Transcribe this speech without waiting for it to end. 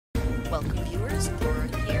Welcome viewers,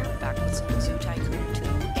 Lauren here, back with some Tycoon 2,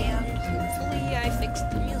 and hopefully I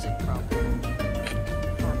fixed the music problem.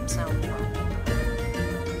 Or sound problem.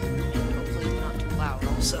 And hopefully it's not too loud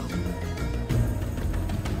also.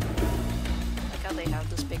 Like how they have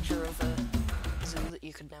this picture of a zoo that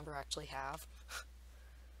you could never actually have.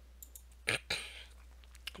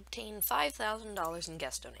 Obtain $5,000 in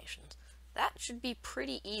guest donations. That should be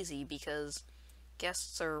pretty easy because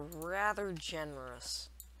guests are rather generous.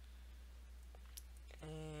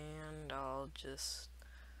 And I'll just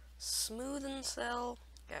smooth and sell,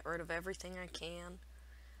 get rid of everything I can.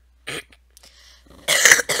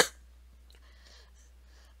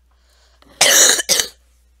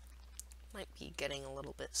 Might be getting a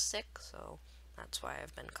little bit sick, so that's why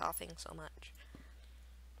I've been coughing so much.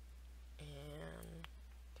 And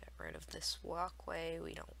get rid of this walkway,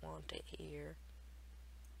 we don't want it here.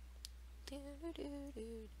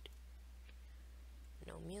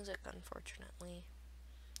 No music, unfortunately.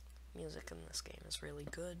 Music in this game is really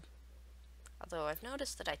good. Although I've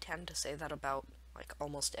noticed that I tend to say that about, like,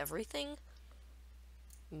 almost everything.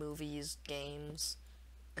 Movies, games.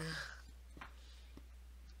 Yeah.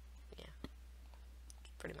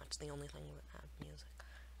 It's pretty much the only thing that have music.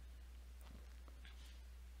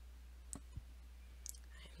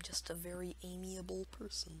 I'm just a very amiable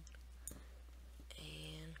person.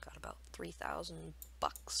 And got about 3,000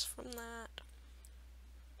 bucks from that.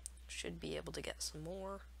 Should be able to get some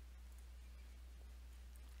more.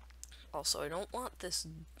 Also, I don't want this,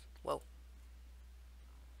 whoa,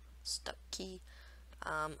 stuck key.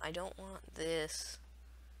 I don't want this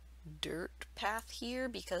dirt path here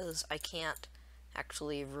because I can't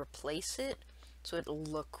actually replace it, so it'll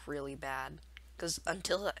look really bad. Because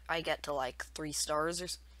until I get to like 3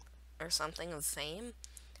 stars or something of fame,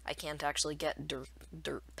 I can't actually get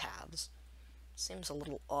dirt paths. Seems a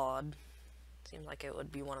little odd. Seems like it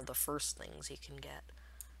would be one of the first things you can get,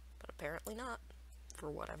 but apparently not. For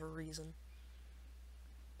whatever reason.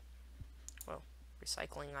 Well,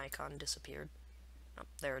 recycling icon disappeared. Oh,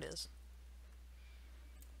 there it is.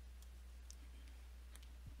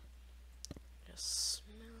 Just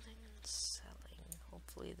smoothing and selling.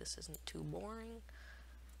 Hopefully this isn't too boring.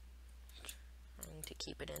 Trying to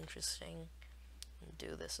keep it interesting and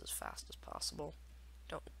do this as fast as possible.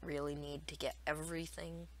 Don't really need to get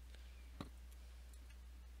everything.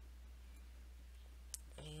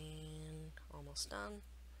 Almost done.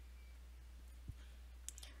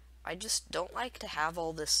 I just don't like to have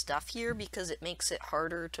all this stuff here because it makes it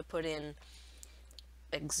harder to put in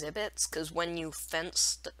exhibits, because when you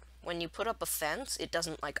put up a fence, it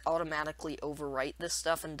doesn't like automatically overwrite this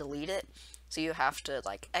stuff and delete it. So you have to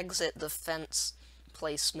like exit the fence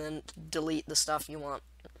placement, delete the stuff you want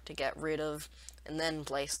to get rid of, and then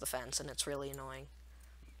place the fence, and it's really annoying.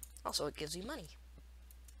 Also, it gives you money.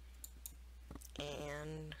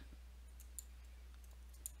 And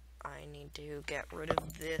I need to get rid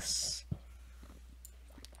of this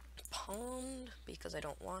pond because I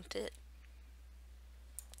don't want it.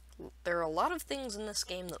 There are a lot of things in this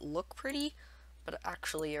game that look pretty, but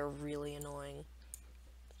actually are really annoying.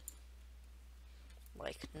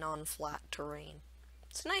 Like non-flat terrain.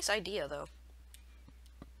 It's a nice idea, though.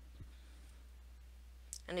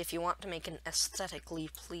 And if you want to make an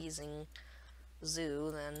aesthetically pleasing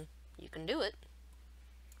zoo, then you can do it.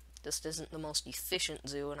 This isn't the most efficient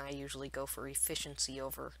zoo, and I usually go for efficiency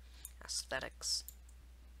over aesthetics.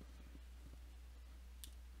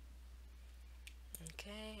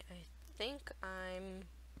 Okay, I think I'm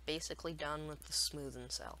basically done with the smooth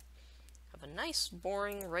and sell. Have a nice,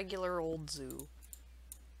 boring, regular old zoo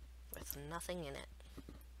with nothing in it.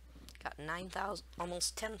 Got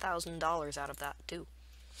almost $10,000 out of that too.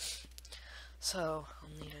 So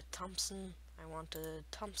I'll need a Thompson. I want a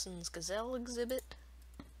Thompson's Gazelle exhibit.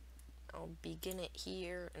 I'll begin it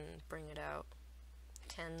here and bring it out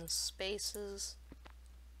 10 spaces.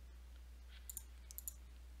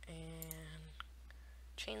 And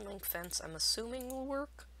chain link fence I'm assuming will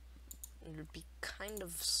work. It would be kind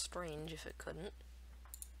of strange if it couldn't.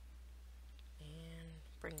 And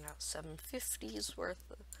bring out 750's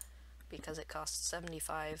worth because it costs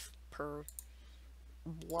 75 per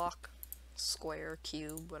block, square,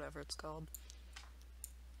 cube, whatever it's called.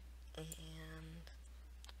 And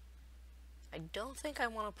I don't think I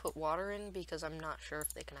want to put water in because I'm not sure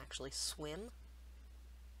if they can actually swim.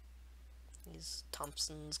 These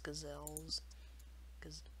Thompson's Gazelles.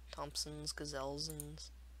 Thompson's Gazelles.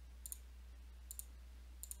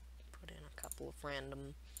 Put in a couple of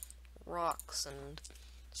random rocks and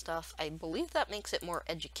stuff. I believe that makes it more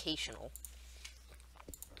educational.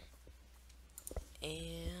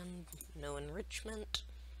 And no enrichment.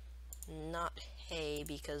 Not hay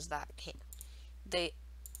because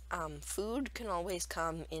food can always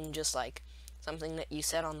come in just like something that you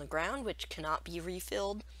set on the ground, which cannot be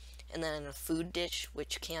refilled, and then a food dish,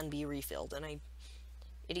 which can be refilled. And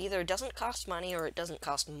it either doesn't cost money or it doesn't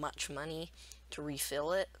cost much money to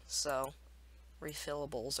refill it, so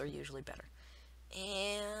refillables are usually better.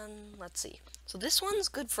 And let's see. So this one's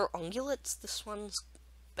good for ungulates. This one's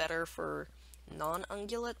better for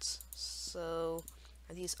non-ungulates. So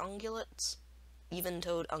are these ungulates?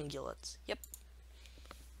 Even-toed ungulates. Yep.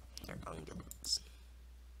 They're ungulates.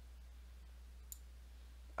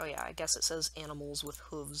 Oh yeah, I guess it says animals with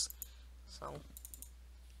hooves. So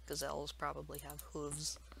gazelles probably have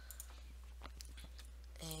hooves.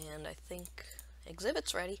 And I think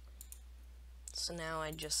exhibit's ready. So now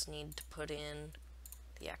I just need to put in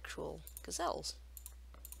the actual gazelles.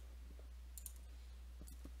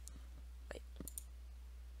 Wait.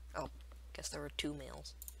 Oh, guess there were 2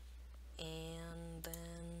 males. And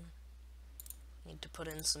then need to put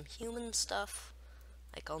in some human stuff.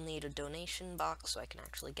 Like I'll need a donation box so I can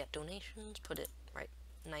actually get donations. Put it right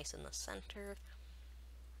nice in the center.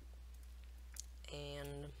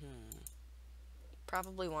 And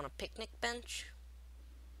probably want a picnic bench.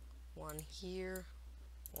 1 here,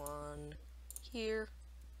 1 here.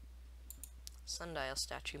 Sundial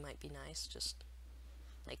statue might be nice, just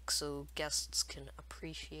like so guests can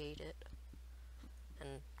appreciate it.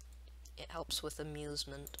 And it helps with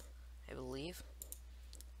amusement, I believe.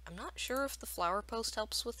 I'm not sure if the flower post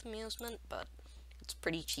helps with amusement, but it's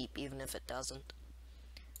pretty cheap even if it doesn't.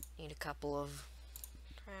 Need a couple of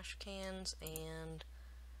trash cans and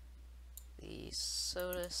the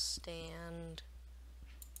soda stand,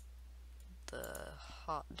 the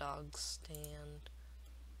hot dog stand,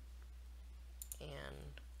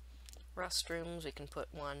 and restrooms. We can put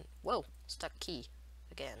one, whoa, stuck key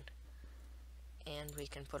again. And we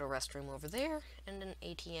can put a restroom over there and an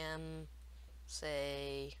ATM,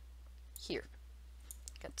 say, here.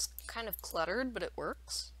 Gets kind of cluttered, but it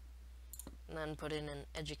works. And then put in an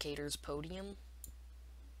educator's podium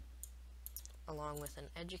along with an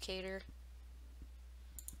educator.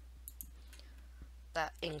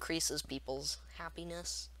 That increases people's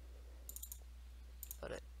happiness.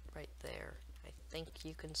 Put it right there. I think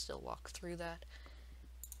you can still walk through that.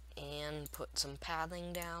 And put some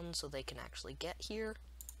pathing down so they can actually get here.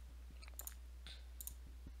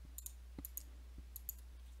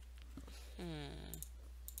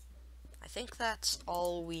 I think that's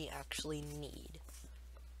all we actually need.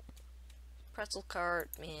 Pretzel cart,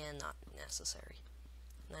 man, not necessary.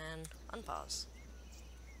 Then unpause.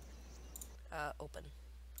 Open.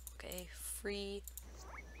 Okay, free.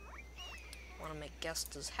 Want to make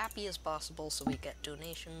guests as happy as possible so we get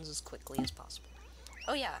donations as quickly as possible.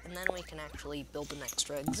 Oh yeah, and then we can actually build an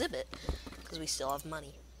extra exhibit because we still have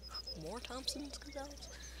money. More Thompson's gazelles?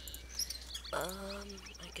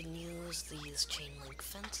 I can use these chain link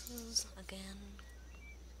fences again.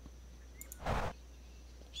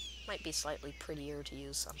 Might be slightly prettier to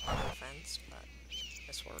use some other fence, but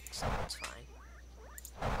this works, so it's fine.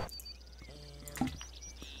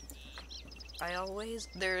 And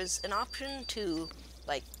there's an option to,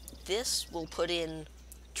 like, this will put in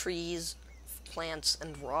trees, plants,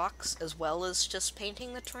 and rocks, as well as just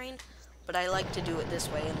painting the terrain, but I like to do it this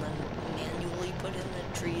way and then manually put in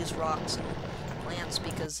the trees, rocks, and plants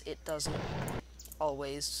because it doesn't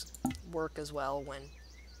always work as well when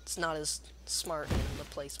it's not as smart in the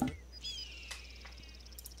placement.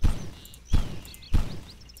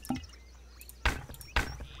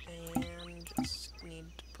 And just need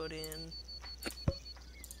to put in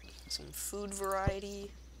some food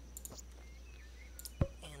variety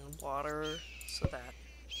and water so that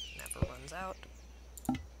it never runs out.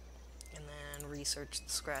 And then research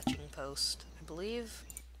the scratching post. I believe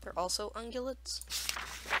they're also ungulates.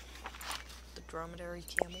 The dromedary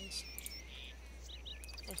camels.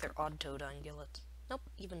 I think they're odd-toed ungulates. Nope,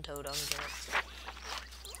 even-toed ungulates.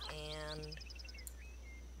 And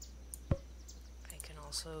I can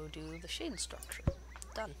also do the shade structure.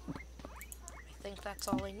 Done. I think that's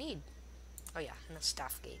all I need. Oh yeah, and a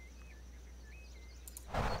staff gate.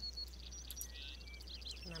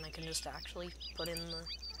 And then I can just actually put in the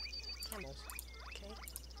camels. Okay.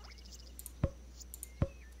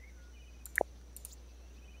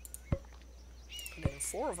 Put in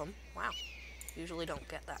 4 of them. Wow. Usually don't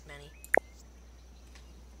get that many.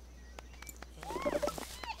 And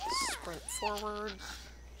sprint forward.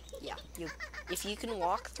 Yeah, if you can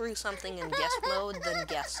walk through something in guest mode, then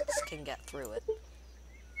guests can get through it.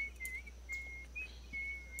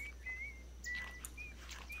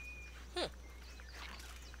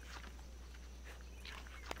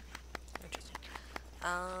 Interesting.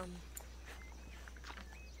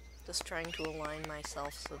 Just trying to align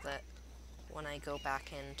myself so that when I go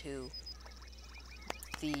back into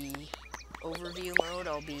the overview mode,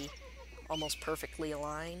 I'll be almost perfectly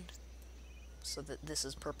aligned so that this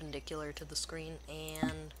is perpendicular to the screen.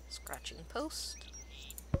 And scratching post.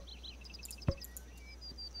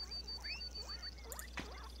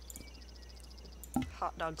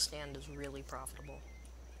 Hot dog stand is really profitable.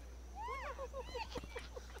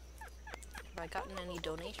 Have I gotten any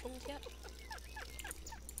donations yet?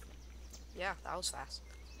 Yeah, that was fast.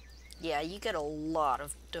 Yeah, you get a lot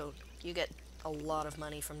of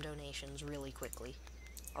money from donations really quickly.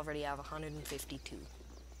 Already have 152.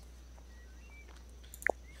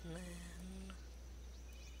 And then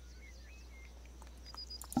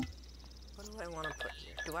what do I want to put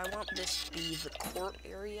here? Do I want this to be the court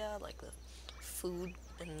area, like the food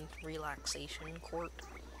and relaxation court?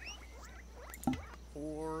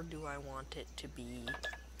 Or do I want it to be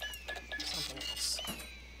something else?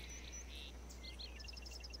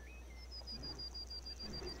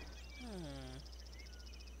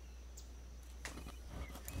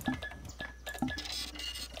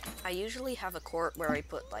 I usually have a court where I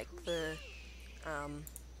put like the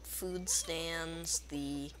food stands,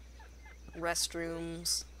 the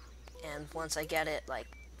restrooms, and once I get it, like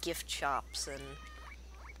gift shops and,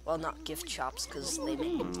 well, not gift shops because they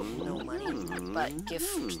make no money, but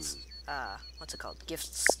gifts, what's it called?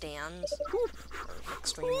 Gift stands are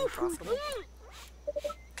extremely profitable.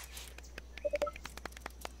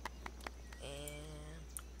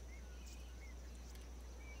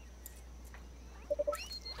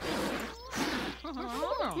 Room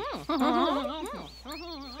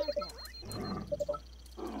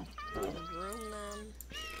them.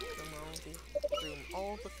 Room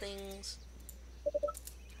all the things.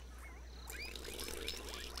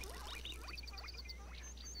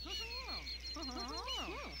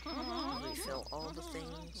 Refill all the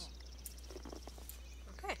things.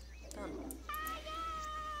 Okay, done.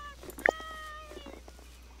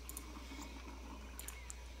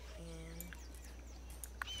 And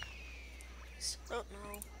oh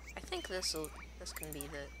no, I think this can be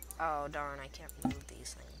the. Oh darn, I can't move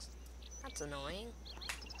these things. That's annoying.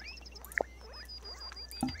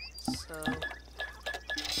 So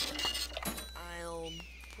I'll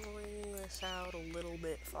bring this out a little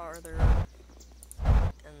bit farther,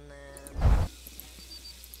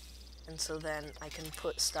 and so then I can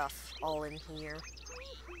put stuff all in here.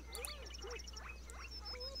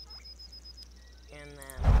 And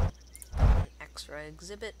then an extra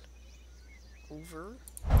exhibit over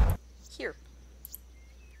here.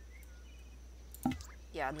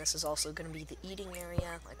 Yeah, and this is also going to be the eating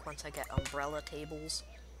area, like once I get umbrella tables.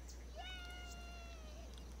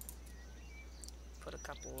 Put a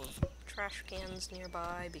couple of trash cans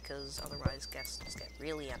nearby, because otherwise guests get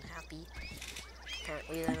really unhappy.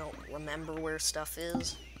 Apparently they don't remember where stuff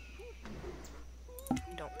is.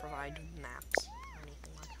 They don't provide maps or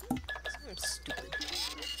anything like that. Seems stupid.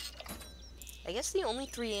 I guess the only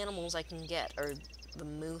 3 animals I can get are the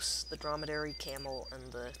moose, the dromedary camel,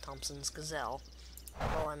 and the Thompson's gazelle.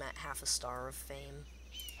 Well, I'm at half a star of fame.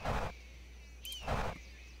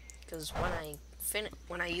 Because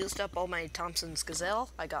when I used up all my Thompson's gazelle,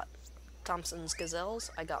 I got Thompson's gazelles.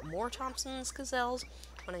 I got more Thompson's gazelles.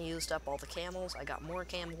 When I used up all the camels, I got more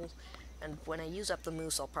camels. And when I use up the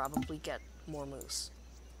moose, I'll probably get more moose.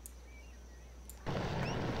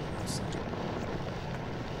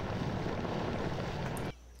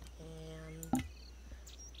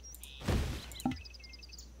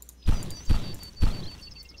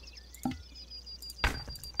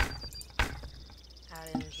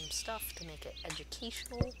 Add in some stuff to make it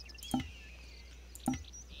educational.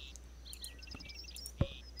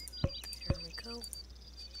 There we go.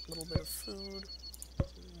 A little bit of food,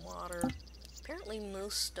 some water. Apparently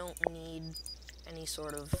moose don't need any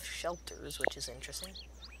sort of shelters, which is interesting.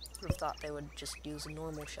 I would have thought they would just use a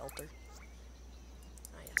normal shelter.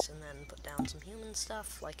 I guess, and then put down some human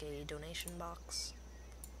stuff, like a donation box.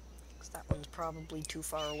 Because that one's probably too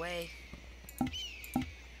far away.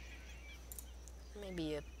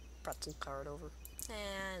 Maybe a pretzel cart over.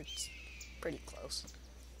 It's pretty close.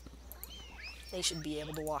 They should be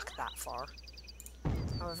able to walk that far.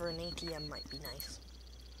 However, an ATM might be nice.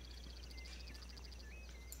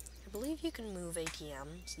 I believe you can move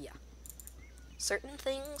ATMs, yeah. Certain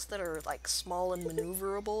things that are like small and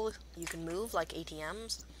maneuverable, you can move, like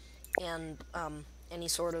ATMs, and any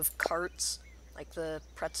sort of carts, like the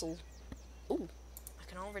pretzel. Ooh, I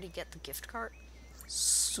can already get the gift cart.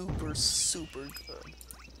 Super, super good.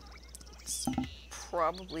 It's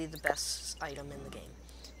probably the best item in the game.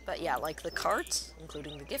 But yeah, like the carts,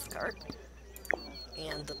 including the gift cart,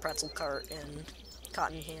 and the pretzel cart, and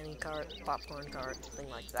cotton candy cart, popcorn cart, things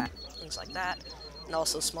like that. And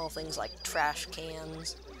also small things like trash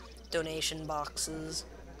cans, donation boxes,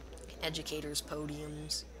 educators'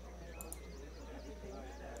 podiums.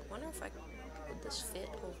 Wonder if would this fit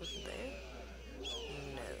over there?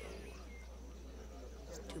 No.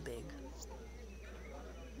 Too big.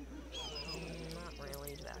 Not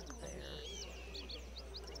really back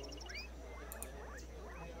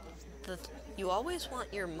there. You always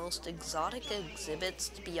want your most exotic exhibits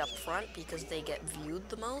to be up front because they get viewed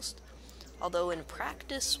the most. Although in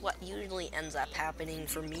practice, what usually ends up happening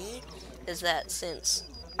for me is that since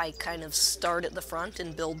I kind of start at the front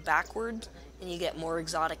and build backwards, and you get more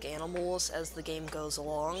exotic animals as the game goes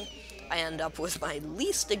along, I end up with my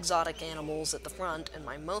least exotic animals at the front and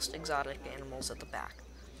my most exotic animals at the back.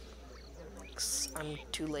 I'm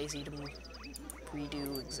too lazy to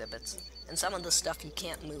redo exhibits. And some of the stuff you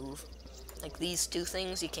can't move. Like these two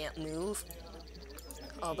things you can't move,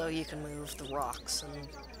 although you can move the rocks and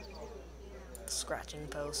scratching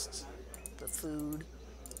posts, the food,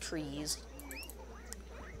 trees.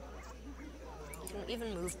 You can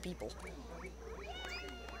even move people.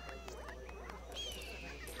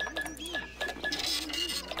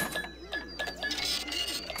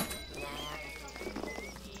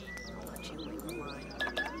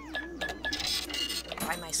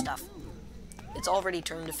 Buy my stuff. It's already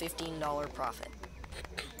turned a $15 profit.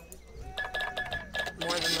 More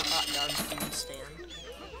than the hot dog food stand.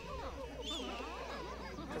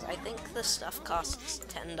 Because I think the stuff costs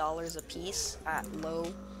 $10 a piece at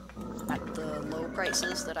the low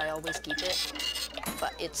prices that I always keep it.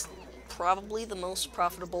 But it's probably the most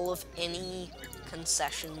profitable of any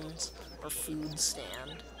concessions or food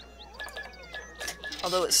stand.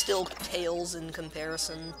 Although it still pales in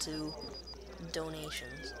comparison to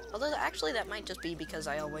donations. Although actually that might just be because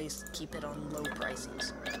I always keep it on low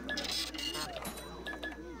prices.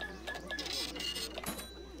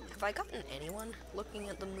 Have I gotten anyone looking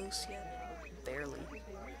at the moose yet? Barely.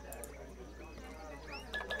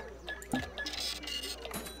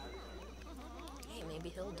 Hey, maybe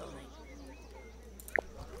he'll donate.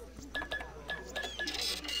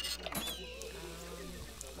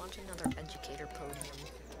 Want another educator podium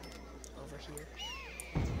over here.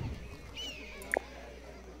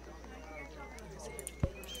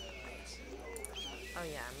 Oh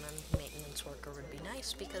yeah, and then maintenance worker would be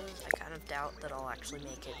nice because I kind of doubt that I'll actually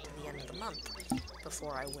make it to the end of the month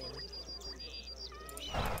before I win.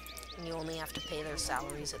 And you only have to pay their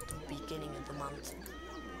salaries at the beginning of the month.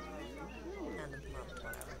 End of the month,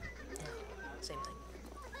 whatever. Same thing.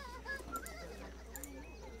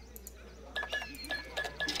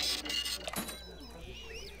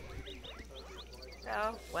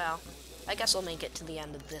 Oh, well, I guess I'll make it to the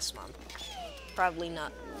end of this month. Probably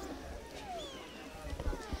not.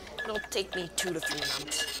 It'll take me 2 to 3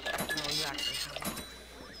 months. I don't know exactly how long.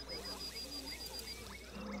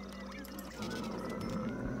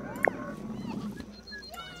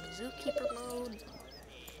 Zookeeper mode.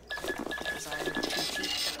 Because I'm too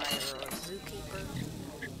cheap to hire a zookeeper.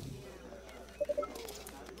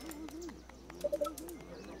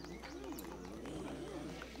 And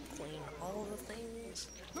clean all the things.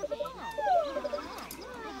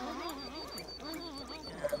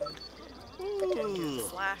 And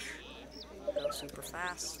flash. Go super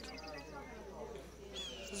fast.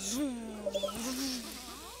 Zoom.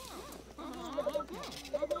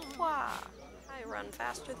 Wow. I run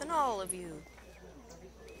faster than all of you.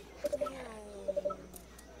 Does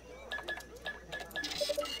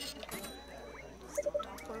the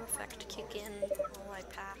Doppler effect kick in while I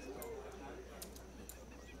pass?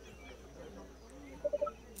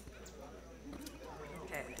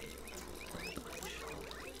 Okay.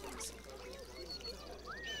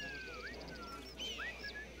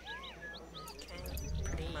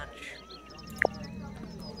 Pretty much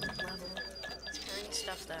level. Is there any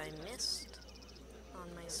stuff that I missed on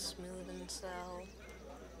my smooth and cell?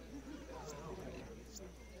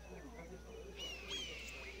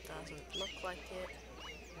 Doesn't look like it.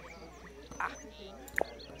 Ah,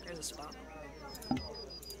 there's a spot.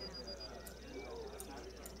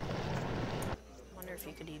 Wonder if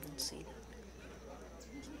you could even see that.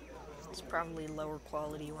 It's probably lower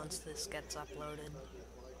quality once this gets uploaded.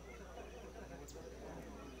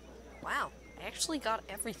 Wow, I actually got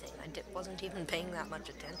everything. I wasn't even paying that much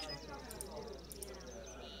attention.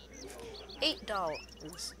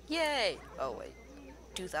 $8. Yay! Oh wait,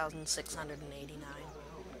 2,689.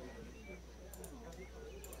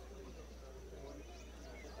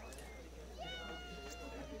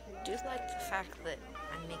 I do like the fact that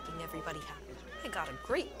I'm making everybody happy. I got a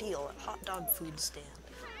great deal at Hot Dog Food Stand.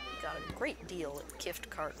 I got a great deal at Gift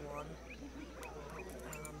Cart 1.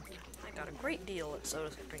 got a great deal at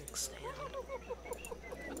Soda Drink Stand.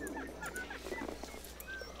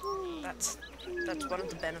 That's one of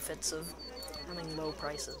the benefits of having low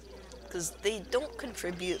prices, because they don't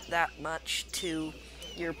contribute that much to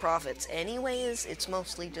your profits anyways. It's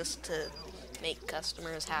mostly just to make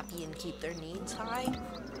customers happy and keep their needs high.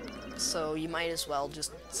 So you might as well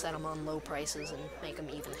just set them on low prices and make them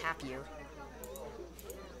even happier.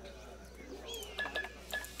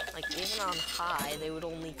 Like, even on high, they would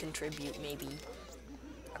only contribute maybe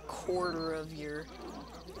a quarter of your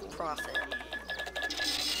profit.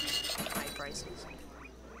 High prices.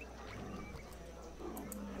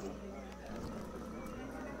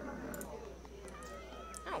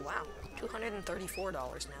 Oh wow,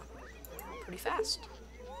 $234 now. Pretty fast.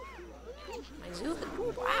 My zoo,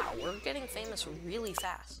 wow, we're getting famous really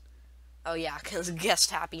fast. Oh yeah, because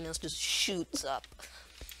guest happiness just shoots up.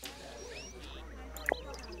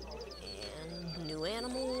 And new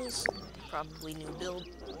animals, probably new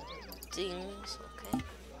buildings, okay.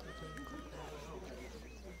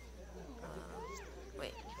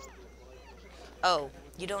 Wait. Oh,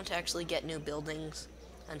 you don't actually get new buildings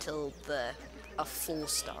until a full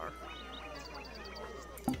star.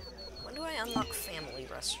 When do I unlock family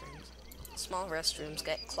restrooms? Small restrooms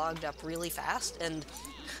get clogged up really fast, and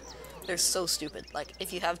they're so stupid. Like,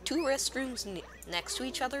 if you have two restrooms next to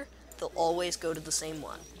each other, they'll always go to the same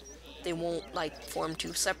one. They won't, like, form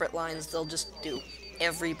two separate lines. They'll just do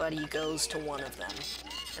everybody goes to one of them,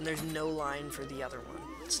 and there's no line for the other one.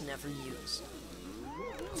 It's never used.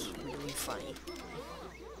 It's really funny,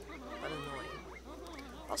 but annoying.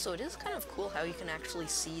 Also, it is kind of cool how you can actually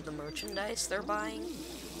see the merchandise they're buying.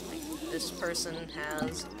 Like, this person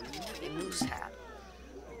has a moose hat.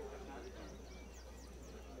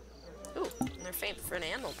 Ooh, and their favorite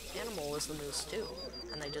animal was the moose too.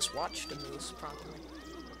 And they just watched a moose, probably.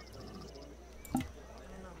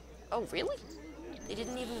 Oh, really? They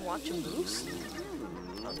didn't even watch a moose?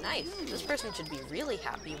 Oh, nice. This person should be really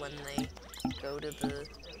happy when they go to the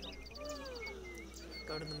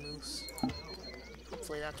moose.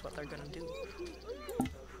 Hopefully that's what they're gonna do.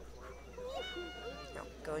 No,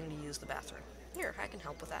 going to use the bathroom. Here, I can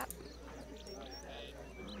help with that.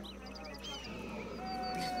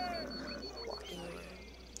 Walking away.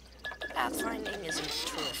 Pathfinding isn't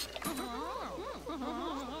terrific.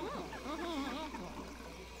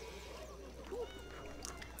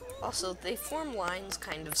 Also, they form lines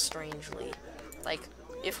kind of strangely. Like,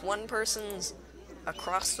 if one person's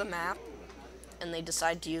across the map and they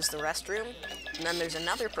decide to use the restroom, and then there's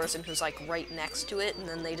another person who's like right next to it, and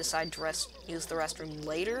then they decide to use the restroom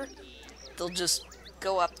later, they'll just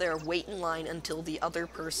go up there, wait in line until the other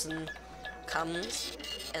person comes,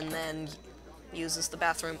 and then uses the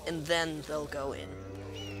bathroom, and then they'll go in.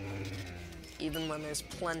 Even when there's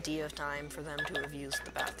plenty of time for them to have used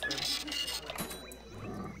the bathroom.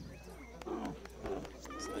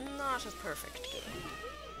 It's not a perfect game.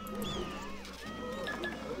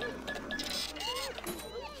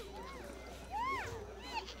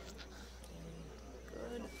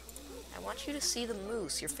 Good. I want you to see the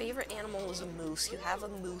moose. Your favorite animal is a moose. You have a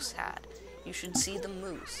moose hat. You should see the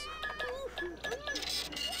moose.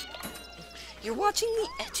 You're watching the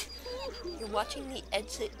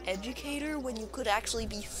educator when you could actually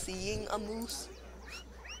be seeing a moose.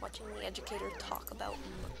 Watching the educator talk about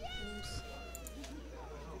moose.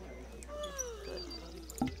 Good.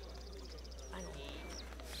 I know.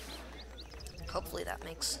 Hopefully that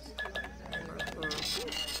makes him or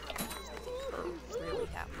her really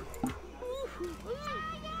happy.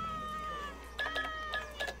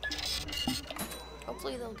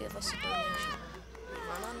 Hopefully they'll give us a donation.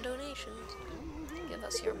 Run on donations. Give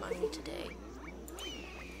us your money today.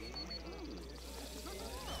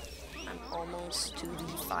 I'm almost to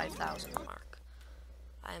the 5,000 mark.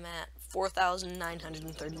 I'm at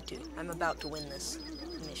 4,932. I'm about to win this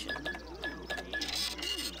mission.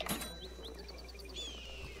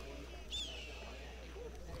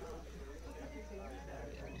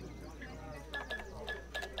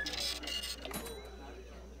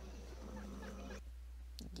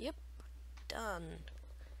 Yep, done.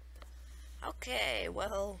 Okay,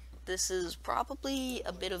 well, this is probably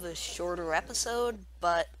a bit of a shorter episode,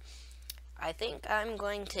 but I think I'm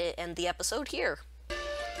going to end the episode here.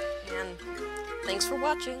 And thanks for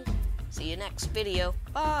watching. See you next video.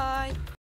 Bye!